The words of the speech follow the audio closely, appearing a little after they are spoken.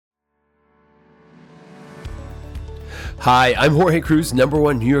Hi, I'm Jorge Cruz,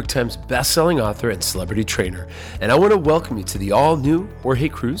 #1 New York Times bestselling author and celebrity trainer, and I want to welcome you to the all-new Jorge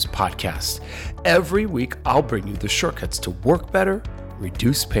Cruz podcast. Every week, I'll bring you the shortcuts to work better,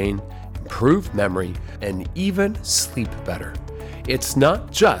 reduce pain, improve memory, and even sleep better. It's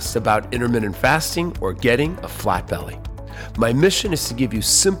not just about intermittent fasting or getting a flat belly. My mission is to give you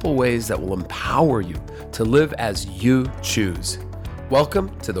simple ways that will empower you to live as you choose.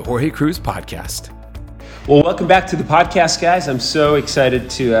 Welcome to the Jorge Cruz podcast. Well, welcome back to the podcast, guys. I'm so excited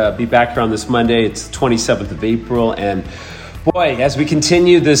to be back here on this Monday. It's the 27th of April, and boy, as we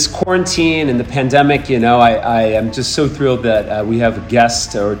continue this quarantine and the pandemic, I am just so thrilled that we have a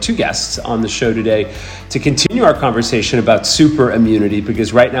guest or two guests on the show today to continue our conversation about super immunity,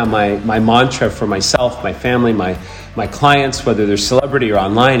 because right now my mantra for myself, my family, my clients, whether they're celebrity or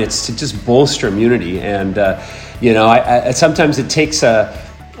online, it's to just bolster immunity. And, sometimes it takes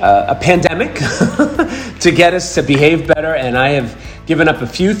a pandemic to get us to behave better, and I have given up a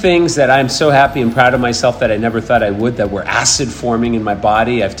few things that I'm so happy and proud of myself that I never thought I would, that were acid forming in my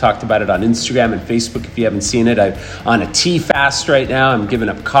body. I've talked about it on Instagram and Facebook if you haven't seen it. I'm on a tea fast right now. I'm giving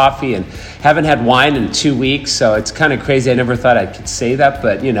up coffee and haven't had wine in 2 weeks, so it's kind of crazy. I never thought I could say that,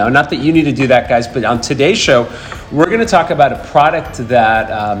 but not that you need to do that, guys. But on today's show, we're going to talk about a product that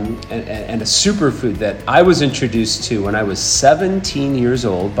and a superfood that I was introduced to when I was 17 years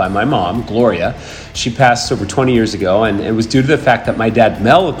old by my mom, Gloria. She passed over 20 years ago, and it was due to the fact that my dad,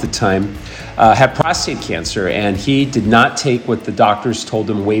 Mel, at the time, had prostate cancer, and he did not take what the doctors told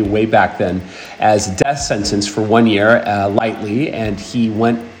him way back then as a death sentence for 1 year lightly, and he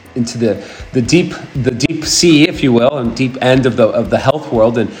went into the deep sea, if you will, and deep end of the health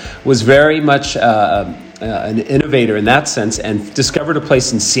world, and was very much an innovator in that sense, and discovered a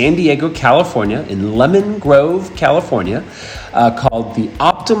place in San Diego, California, in Lemon Grove, California, called the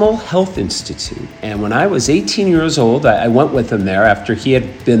Optimal Health Institute. And when I was 18 years old, I went with him there after he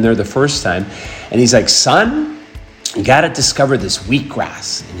had been there the first time, and he's like, "Son, you got to discover this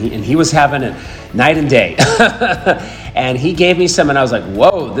wheatgrass." And he was having it night and day. And he gave me some, and I was like,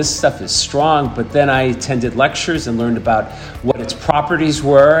 whoa, this stuff is strong. But then I attended lectures and learned about what its properties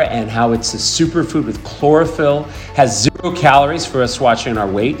were and how it's a superfood with chlorophyll, has 0 calories for us watching our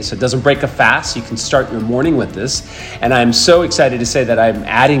weight, so it doesn't break a fast. You can start your morning with this. And I'm so excited to say that I'm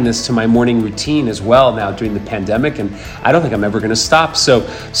adding this to my morning routine as well now during the pandemic, and I don't think I'm ever going to stop. So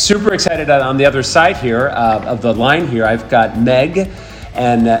super excited. On the other side here of the line here, I've got Meg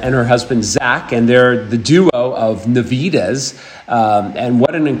and her husband Zach, and they're the duo of Navitas, and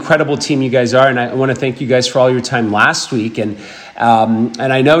what an incredible team you guys are. And I want to thank you guys for all your time last week, and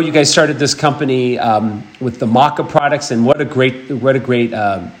I know you guys started this company with the Maca products, and what a great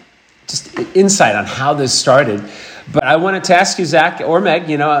just insight on how this started. But I wanted to ask you, Zach or Meg,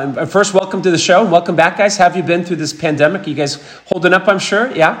 first, welcome to the show, and welcome back, guys. How have you been through this pandemic? You guys holding up, I'm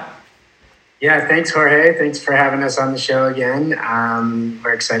sure? Yeah? Yeah, thanks, Jorge. Thanks for having us on the show again.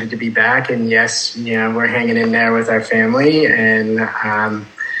 We're excited to be back, and yes, we're hanging in there with our family, and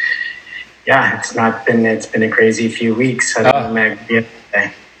it's been a crazy few weeks. I don't know, Meg.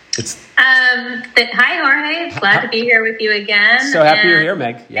 Hi, Jorge. Glad to be here with you again. So happy you're here,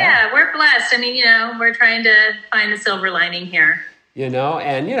 Meg. Yeah, we're blessed. I mean, we're trying to find the silver lining here. And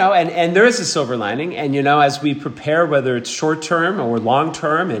there is a silver lining, and as we prepare, whether it's short term or long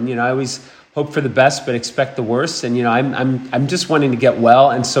term, and I always hope for the best but expect the worst, and I'm just wanting to get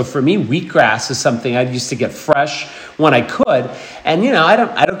well. And so for me, wheatgrass is something I used to get fresh when I could, and I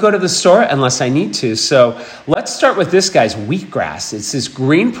don't go to the store unless I need to. So let's start with this, guys. Wheatgrass. It's this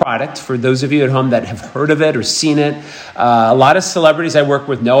green product. For those of you at home that have heard of it or seen it, a lot of celebrities I work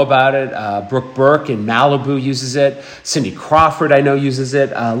with know about it. Brooke Burke in Malibu uses it. Cindy Crawford I know uses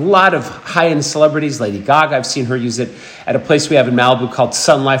it. A lot of high-end celebrities. Lady Gaga, I've seen her use it at a place we have in Malibu called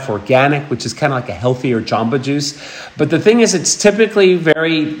Sun Life Organic, which is kind of like a healthier Jamba Juice. But the thing is, it's typically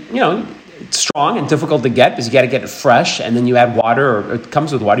very, strong and difficult to get because you got to get it fresh, and then you add water, or it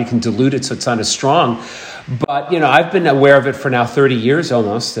comes with water. You can dilute it so it's not as strong. But, I've been aware of it for now 30 years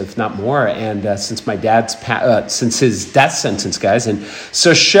almost, if not more, and since my dad's, since his death sentence, guys. And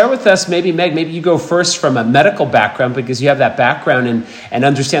so share with us, maybe, Meg, maybe you go first from a medical background, because you have that background and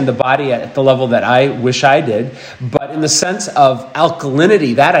understand the body at the level that I wish I did. But in the sense of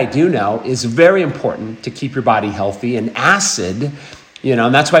alkalinity, that I do know is very important to keep your body healthy, and acid,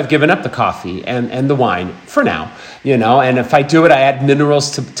 and that's why I've given up the coffee and the wine for now, and if I do it, I add minerals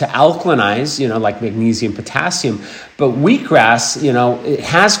to alkalinize, like magnesium, potassium. But wheatgrass, it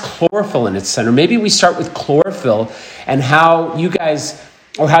has chlorophyll in its center. Maybe we start with chlorophyll and how you guys,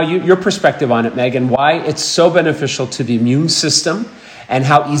 or how your perspective on it, Meg, and why it's so beneficial to the immune system, and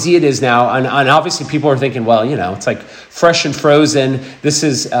how easy it is now. And obviously people are thinking, well, it's like fresh and frozen. This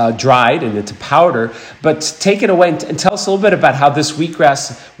is dried and it's a powder. But take it away and tell us a little bit about how this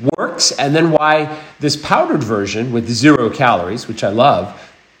wheatgrass works, and then why this powdered version with 0 calories, which I love,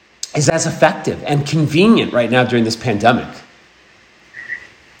 is as effective and convenient right now during this pandemic.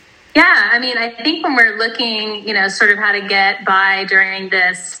 Yeah, I mean, I think when we're looking, sort of how to get by during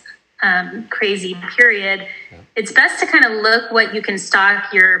this crazy period, it's best to kind of look what you can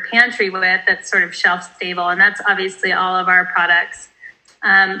stock your pantry with that's sort of shelf stable. And that's obviously all of our products.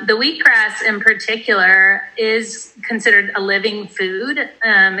 The wheatgrass in particular is considered a living food.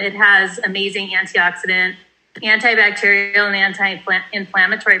 It has amazing antioxidant, antibacterial, and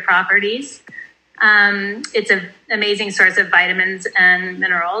anti-inflammatory properties. It's an amazing source of vitamins and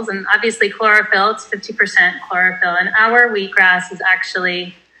minerals, and obviously chlorophyll. It's 50% chlorophyll, and our wheatgrass is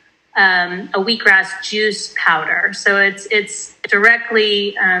actually a wheatgrass juice powder. So it's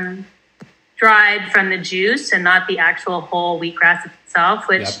directly dried from the juice and not the actual whole wheatgrass itself,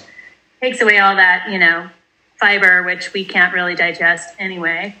 which takes away all that fiber, which we can't really digest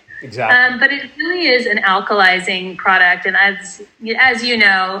anyway. Exactly. But it really is an alkalizing product. And as you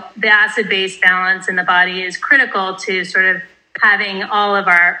know, the acid-base balance in the body is critical to sort of having all of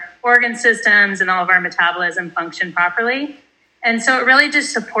our organ systems and all of our metabolism function properly. And so it really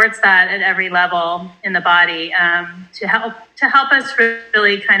just supports that at every level in the body to help us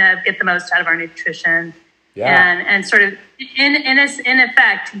really kind of get the most out of our nutrition and sort of in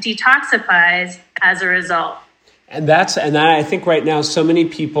effect detoxifies as a result. And I think right now, so many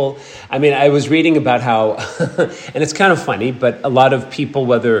people, I mean, I was reading about how, and it's kind of funny, but a lot of people,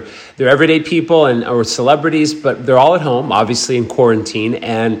 whether they're everyday people or celebrities, but they're all at home, obviously in quarantine.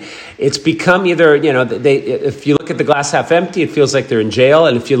 And it's become either, if you look at the glass half empty, it feels like they're in jail.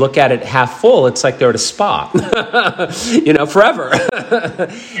 And if you look at it half full, it's like they're at a spa, forever.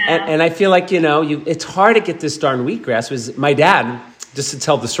 And I feel like, it's hard to get this darn wheatgrass. My dad, just to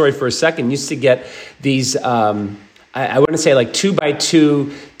tell the story for a second, used to get these, I want to say like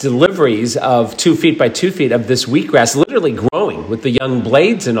 2x2 deliveries of 2 feet by 2 feet of this wheatgrass, literally growing with the young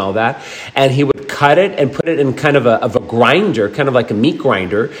blades and all that. And he would cut it and put it in kind of a grinder, kind of like a meat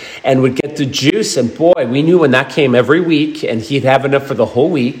grinder, and would get the juice. And boy, we knew when that came every week, and he'd have enough for the whole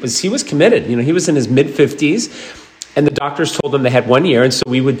week, because he was committed. He was in his mid-50s, and the doctors told him they had 1 year. And so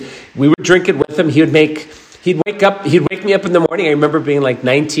we would drink it with him. He'd wake me up in the morning. I remember being like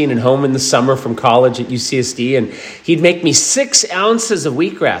 19 and home in the summer from college at UCSD, and he'd make me 6 ounces of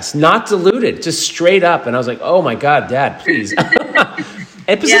wheatgrass, not diluted, just straight up. And I was like, oh my God, Dad, please.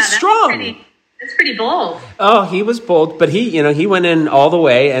 It's strong. That's pretty bold. Oh, he was bold, but he went in all the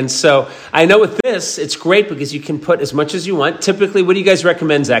way. And so I know with this, it's great because you can put as much as you want. Typically, what do you guys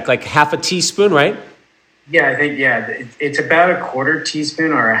recommend, Zach? Like half a teaspoon, right? Yeah, I think, it's about a 1/4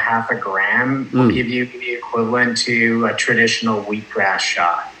 teaspoon or a half a gram will give you the equivalent to a traditional wheatgrass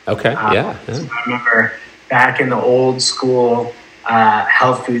shot. Okay, So I remember back in the old school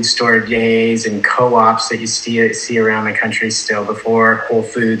health food store days and co-ops that you see around the country still, before Whole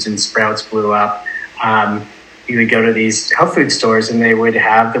Foods and Sprouts blew up, you would go to these health food stores and they would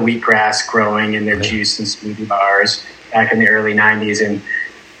have the wheatgrass growing in their juice and smoothie bars back in the early 90s. And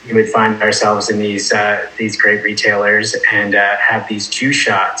we would find ourselves in these great retailers and have these juice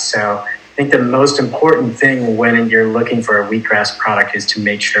shots. So I think the most important thing when you're looking for a wheatgrass product is to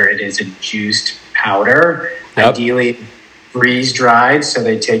make sure it is a juiced powder, ideally freeze dried. So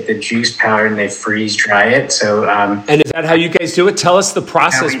they take the juice powder and they freeze dry it. So and is that how you guys do it? Tell us the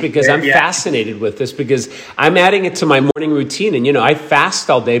process, because I'm fascinated with this, because I'm adding it to my morning routine. And I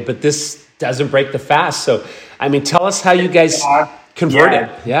fast all day, but this doesn't break the fast. So I mean, tell us how you guys convert it.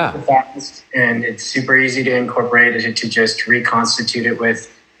 And it's super easy to incorporate it, to just reconstitute it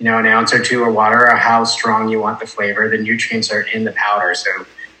with, an ounce or 2 of water, or how strong you want the flavor. The nutrients are in the powder. So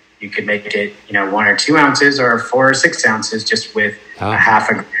you could make it, 1 or 2 ounces or 4 or 6 ounces just with a half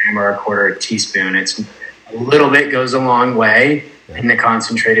a gram or a 1/4 teaspoon. It's a little bit goes a long way in the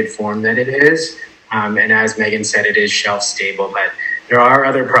concentrated form that it is. And as Megan said, it is shelf stable, but there are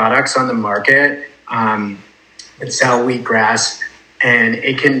other products on the market that sell wheatgrass. And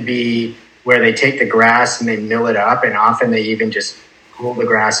it can be where they take the grass and they mill it up, and often they even just pull the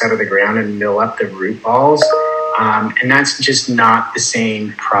grass out of the ground and mill up the root balls. And that's just not the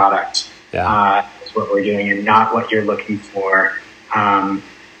same product as what we're doing, and not what you're looking for from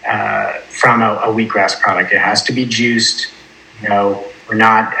a wheatgrass product. It has to be juiced. We're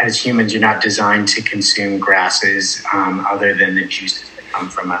not, as humans, you're not designed to consume grasses other than the juices that come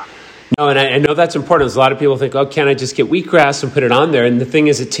from it. No, and I know that's important. A lot of people think, oh, can't I just get wheatgrass and put it on there? And the thing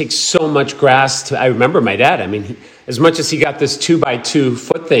is, it takes so much grass I remember my dad. I mean, as much as he got this 2x2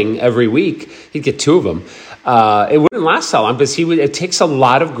 foot thing every week, he'd get 2 of them. It wouldn't last that long because it takes a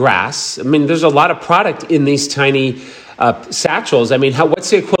lot of grass. I mean, there's a lot of product in these tiny satchels. I mean,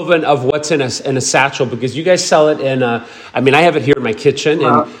 what's the equivalent of what's in a satchel? Because you guys sell it in I have it here in my kitchen,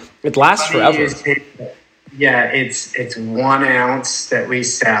 and it lasts forever. It's 1 ounce that we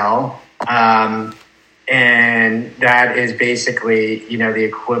sell. And that is basically, the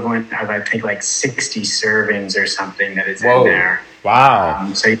equivalent of, I think, like 60 servings or something that is in there.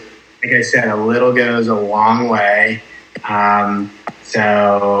 Wow. So, like I said, a little goes a long way.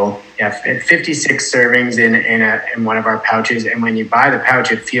 56 servings in one of our pouches. And when you buy the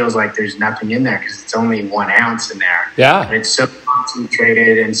pouch, it feels like there's nothing in there because it's only 1 ounce in there. Yeah. But it's so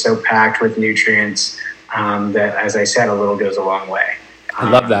concentrated and so packed with nutrients that, as I said, a little goes a long way. I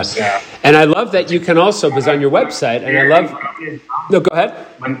love that. And I love that you can also, because on your website, and I love... No, go ahead.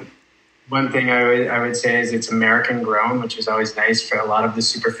 One thing I would say is it's American grown, which is always nice. For a lot of the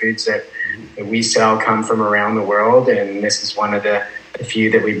superfoods that we sell come from around the world, and this is one of the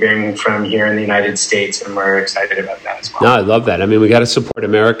few that we bring from here in the United States, and we're excited about that as well. No, I love that. I mean, we got to support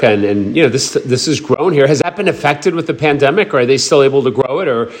America, and this is grown here. Has that been affected with the pandemic, or are they still able to grow it,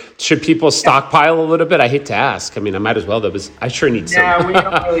 or should people stockpile a little bit? I hate to ask. I mean, I might as well, though, because I sure need some. Yeah, we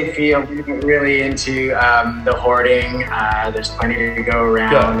don't we're really into the hoarding. There's plenty to go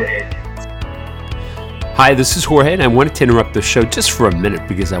around. Hi, this is Jorge, and I wanted to interrupt the show just for a minute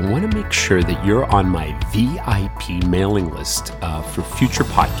because I want to make sure that you're on my VIP mailing list for future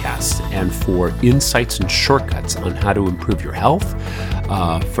podcasts and for insights and shortcuts on how to improve your health,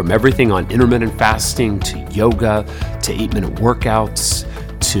 from everything on intermittent fasting to yoga to 8-minute workouts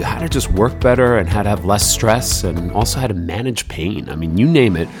to how to just work better and how to have less stress and also how to manage pain. I mean, you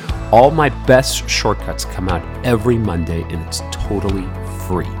name it, all my best shortcuts come out every Monday, and it's totally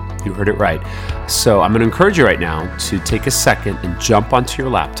free. You heard it right. So I'm going to encourage you right now to take a second and jump onto your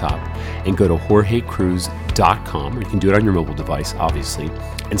laptop and go to jorgecruz.com, or you can do it on your mobile device, obviously,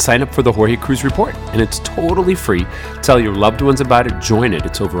 and sign up for the Jorge Cruz Report. And it's totally free. Tell your loved ones about it. Join it.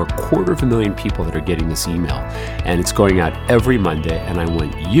 It's over 250,000 people that are getting this email, and it's going out every Monday, and I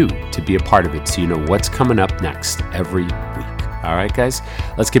want you to be a part of it so you know what's coming up next every week. All right, guys,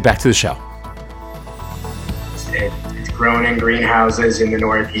 let's get back to the show. It's grown in greenhouses in the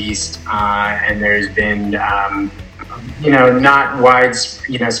Northeast, and there's been, not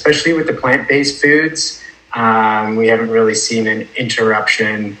especially with the plant-based foods, we haven't really seen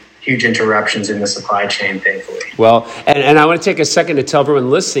huge interruptions in the supply chain, thankfully. Well, and I want to take a second to tell everyone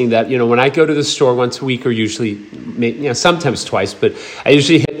listening that, when I go to the store once a week, or usually, sometimes twice, but I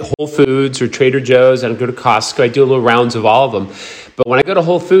usually hit Whole Foods or Trader Joe's, and I go to Costco. I do a little rounds of all of them. But when I go to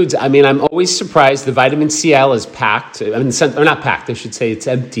Whole Foods, I'm always surprised. The vitamin C aisle is packed. Or not packed, I should say. It's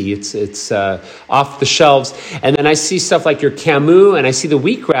empty. It's off the shelves. And then I see stuff like your Camus, and I see the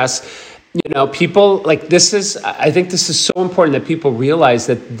wheatgrass. People like this I think this is so important that people realize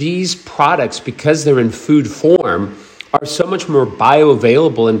that these products, because they're in food form, are so much more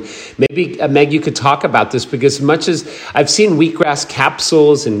bioavailable. And maybe, Meg, you could talk about this, because as much as I've seen wheatgrass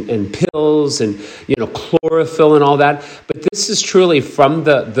capsules and pills and, chlorophyll and all that, but this is truly from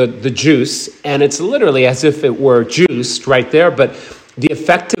the juice, and it's literally as if it were juiced right there. But the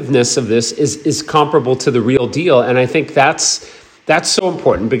effectiveness of this is comparable to the real deal. And I think that's so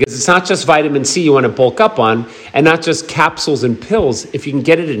important, because it's not just vitamin C you want to bulk up on, and not just capsules and pills. If you can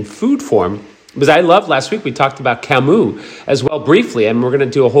get it in food form, because last week we talked about Camus as well briefly, and we're going to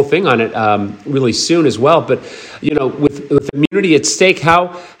do a whole thing on it really soon as well. But with immunity at stake,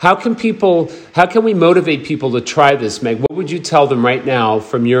 how can we motivate people to try this, Meg? What would you tell them right now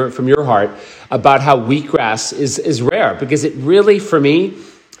from your heart about how wheatgrass is rare? Because it really, for me,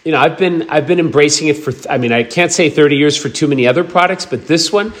 I've been embracing it for, I can't say 30 years for too many other products, but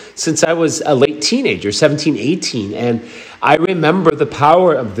this one, since I was a late teenager, 17, 18, and I remember the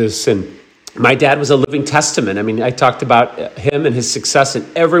power of this. And my dad was a living testament. I talked about him and his success in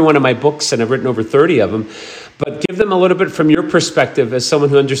every one of my books, and I've written over 30 of them. But give them a little bit from your perspective as someone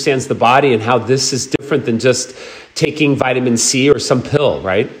who understands the body, and how this is different than just taking vitamin C or some pill,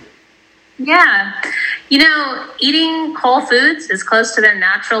 right? Yeah. Eating whole foods as close to their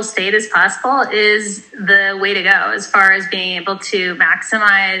natural state as possible is the way to go, as far as being able to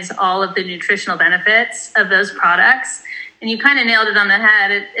maximize all of the nutritional benefits of those products. And you kind of nailed it on the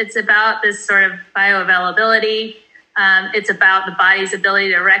head. It's about this sort of bioavailability. It's about the body's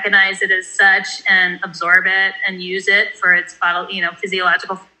ability to recognize it as such and absorb it and use it for its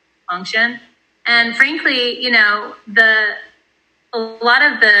physiological function. And frankly, a lot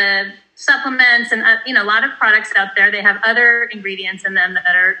of the supplements and a lot of products out there, they have other ingredients in them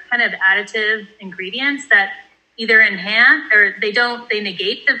that are kind of additive ingredients that either enhance or they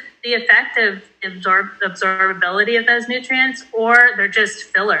negate the effect of absorbability of those nutrients, or they're just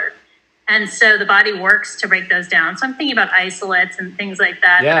filler. And so the body works to break those down. So I'm thinking about isolates and things like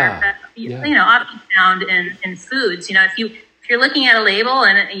that that are often found in foods. If you're looking at a label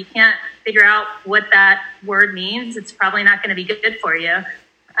and you can't figure out what that word means, it's probably not going to be good for you.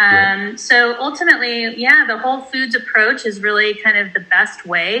 So ultimately, the whole foods approach is really kind of the best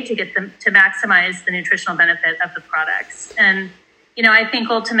way to get them to maximize the nutritional benefit of the products. And, I think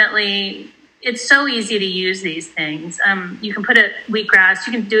ultimately it's so easy to use these things. You can put it wheatgrass,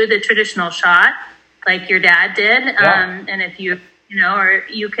 you can do the traditional shot like your dad did. And if or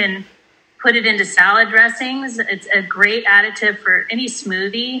you can put it into salad dressings. It's a great additive for any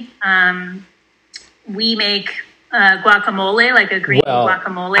smoothie. We make guacamole, like a green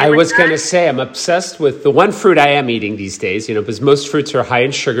guacamole. I was going to say, I'm obsessed with the one fruit I am eating these days, because most fruits are high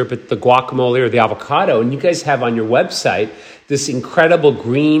in sugar, but the guacamole or the avocado. And you guys have on your website this incredible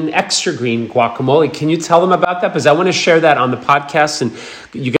extra green guacamole. Can you tell them about that? Because I want to share that on the podcast, and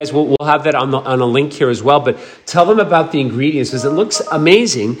you guys will have that on a link here as well. But tell them about the ingredients, because it looks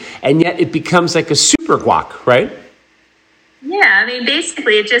amazing, and yet it becomes like a super guac, right? Yeah,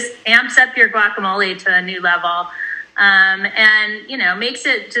 basically it just amps up your guacamole to a new level, and makes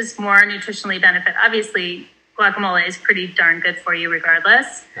it just more nutritionally benefit. Obviously, guacamole is pretty darn good for you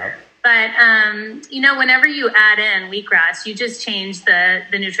regardless. Yep. But, whenever you add in wheatgrass, you just change the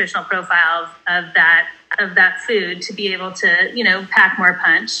nutritional profile of that food to be able to, pack more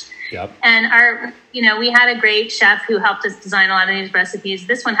punch. Yep. And we had a great chef who helped us design a lot of these recipes.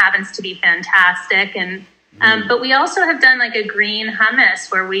 This one happens to be fantastic. And, but we also have done like a green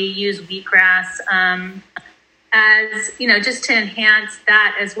hummus where we use wheatgrass, as, just to enhance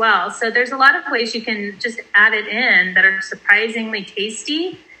that as well. So there's a lot of ways you can just add it in that are surprisingly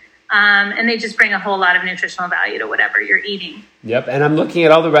tasty. And they just bring a whole lot of nutritional value to whatever you're eating. Yep. And I'm looking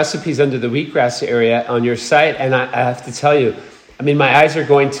at all the recipes under the wheatgrass area on your site. And I have to tell you, my eyes are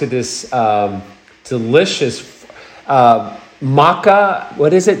going to this delicious maca,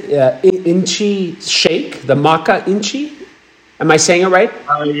 what is it? Inchi shake, the maca inchi. Am I saying it right?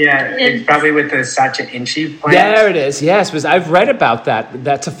 Oh, yeah. It's probably with the sacha inchi plant. There it is. Yes, because I've read about that.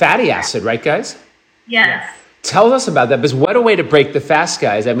 That's a fatty acid, right, guys? Yes. Tell us about that, because what a way to break the fast,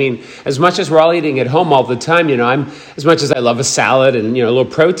 guys. As much as we're all eating at home all the time, as much as I love a salad and, a little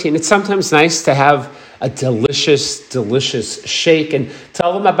protein, it's sometimes nice to have a delicious, delicious shake. And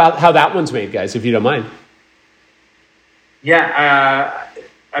tell them about how that one's made, guys, if you don't mind. Yeah.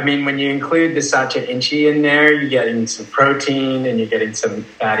 When you include the sacha inchi in there, you're getting some protein and you're getting some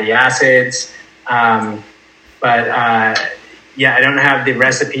fatty acids. Yeah, I don't have the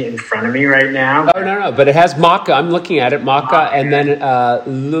recipe in front of me right now. Oh, no. But it has maca. I'm looking at it. Maca and then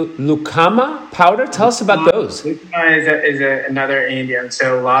lucama powder. Tell us about those. Lucama is another Indian.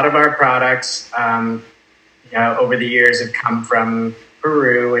 So a lot of our products, over the years have come from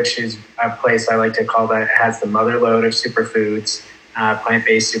Peru, which is a place I like to call that has the mother lode of superfoods,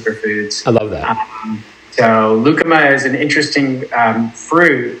 plant-based superfoods. I love that. So lucama is an interesting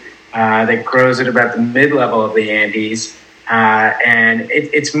fruit that grows at about the mid-level of the Andes. And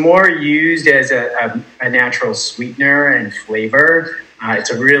it's more used as a natural sweetener and flavor.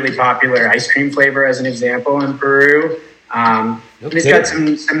 It's a really popular ice cream flavor, as an example, in Peru. It's got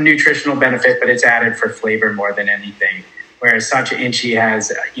some nutritional benefit, but it's added for flavor more than anything. Whereas sacha inchi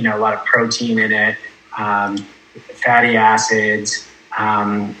has, a lot of protein in it, fatty acids.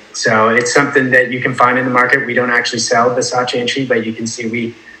 So it's something that you can find in the market. We don't actually sell the sacha inchi, but you can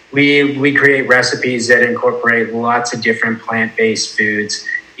see we create recipes that incorporate lots of different plant-based foods,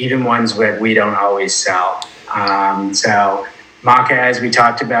 even ones that we don't always sell. So maca, as we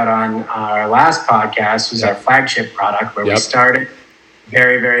talked about on our last podcast, was our flagship product where we started.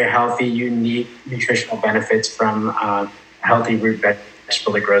 Very, very healthy, unique nutritional benefits from a healthy root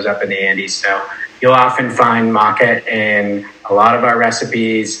vegetable that grows up in the Andes. So you'll often find maca in a lot of our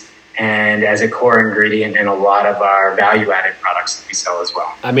recipes and as a core ingredient in a lot of our value-added products that we sell as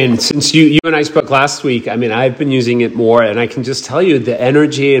well. Since you and I spoke last week, I've been using it more, and I can just tell you the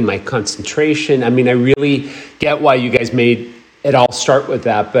energy and my concentration. I really get why you guys made it all start with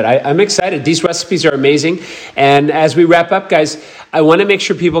that, but I'm excited. These recipes are amazing. And as we wrap up, guys, I want to make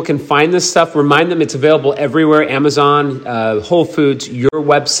sure people can find this stuff. Remind them it's available everywhere, Amazon, Whole Foods, your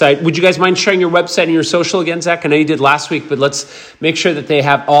website. Would you guys mind sharing your website and your social again, Zach? I know you did last week, but let's make sure that they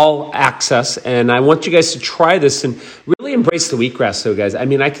have all access. And I want you guys to try this and really embrace the wheatgrass, though, guys.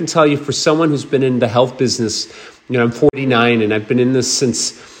 I can tell you, for someone who's been in the health business, I'm 49 and I've been in this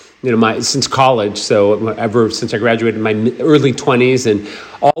since since college. So ever since I graduated in my early 20s, and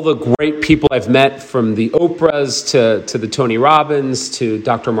all the great people I've met, from the Oprahs to the Tony Robbins to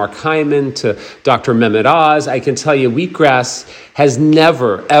Dr. Mark Hyman to Dr. Mehmet Oz, I can tell you wheatgrass has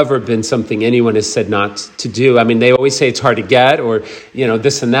never, ever been something anyone has said not to do. I mean, they always say it's hard to get, or,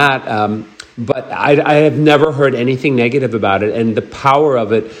 this and that. But I have never heard anything negative about it, and the power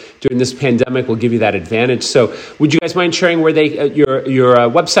of it during this pandemic will give you that advantage. So would you guys mind sharing where your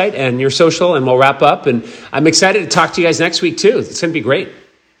website and your social, and we'll wrap up. And I'm excited to talk to you guys next week too. It's going to be great.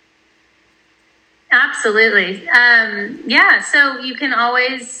 Absolutely. So you can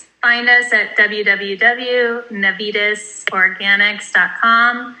always find us at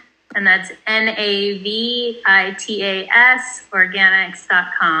www.navitas.organics.com, and that's NAVITAS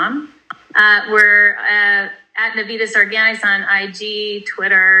organics.com. We're at Navitas Organics on IG,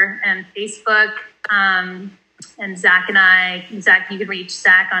 Twitter, and Facebook. And Zach, you can reach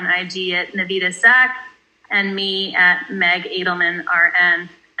Zach on IG at Navitas Zach, and me at Meg Edelman RN.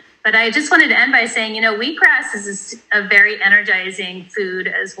 But I just wanted to end by saying, wheatgrass is a very energizing food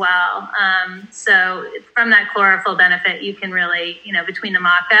as well. So from that chlorophyll benefit, you can really, between the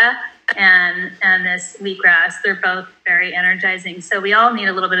maca and this wheatgrass, they're both very energizing. So we all need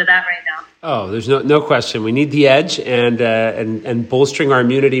a little bit of that right now. Oh, there's no question. We need the edge and bolstering our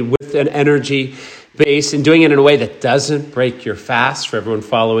immunity with an energy base, and doing it in a way that doesn't break your fast. For everyone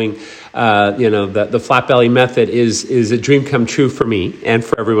following, the flat belly method is a dream come true for me and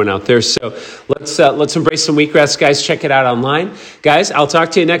for everyone out there. So let's embrace some wheatgrass, guys. Check it out online, guys. I'll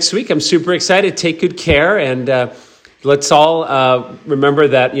talk to you next week. I'm super excited. Take good care, and let's all remember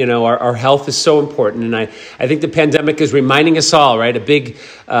that our health is so important. And I think the pandemic is reminding us all, right, a big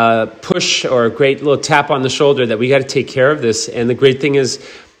push or a great little tap on the shoulder that we got to take care of this. And the great thing is,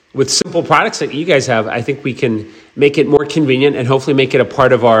 with simple products that you guys have, I think we can make it more convenient and hopefully make it a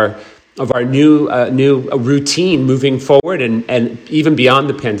part of our new routine moving forward and even beyond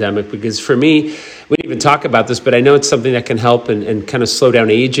the pandemic. Because for me, we didn't even talk about this, but I know it's something that can help and kind of slow down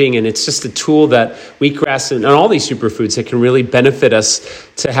aging. And it's just a tool that wheatgrass and all these superfoods that can really benefit us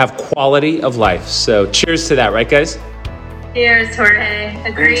to have quality of life. So cheers to that, right, guys? Cheers, Jorge.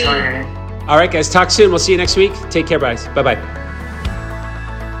 Agreed. Thanks, Jorge. All right, guys. Talk soon. We'll see you next week. Take care, guys. Bye-bye.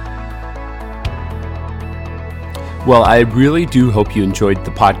 Well, I really do hope you enjoyed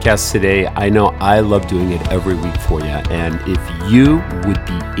the podcast today. I know I love doing it every week for you. And if you would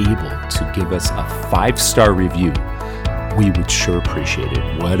be able to give us a 5-star review, we would sure appreciate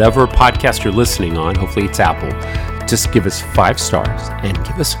it. Whatever podcast you're listening on, hopefully it's Apple, just give us 5 stars and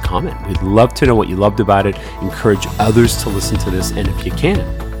give us a comment. We'd love to know what you loved about it. Encourage others to listen to this. And if you can,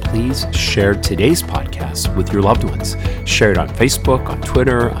 please share today's podcast with your loved ones. Share it on Facebook, on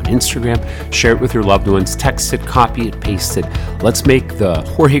Twitter, on Instagram. Share it with your loved ones. Text it, copy it, paste it. Let's make the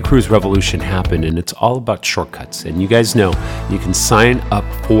Jorge Cruz revolution happen. And it's all about shortcuts. And you guys know you can sign up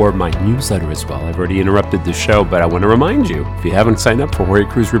for my newsletter as well. I've already interrupted the show, but I want to remind you, if you haven't signed up for Jorge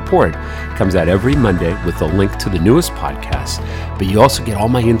Cruz Report, it comes out every Monday with a link to the newest podcast. But you also get all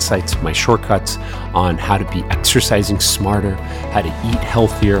my insights, my shortcuts on how to be exercising smarter, how to eat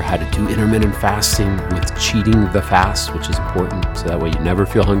healthier, how to do intermittent fasting with cheating the fast, which is important, so that way you never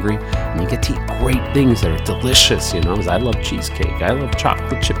feel hungry. And you get to eat great things that are delicious, because I love cheesecake, I love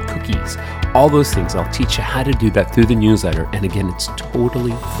chocolate chip cookies, all those things. I'll teach you how to do that through the newsletter. And again, it's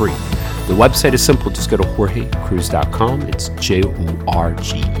totally free. The website is simple. Just go to jorgecruz.com. It's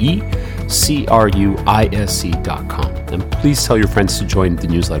JORGECRUISE.com. And please tell your friends to join the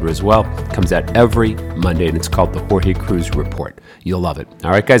newsletter as well. It comes out every Monday, and it's called the Jorge Cruz Report. You'll love it. All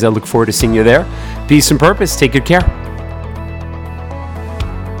right, guys, I look forward to seeing you there. Peace and purpose. Take good care.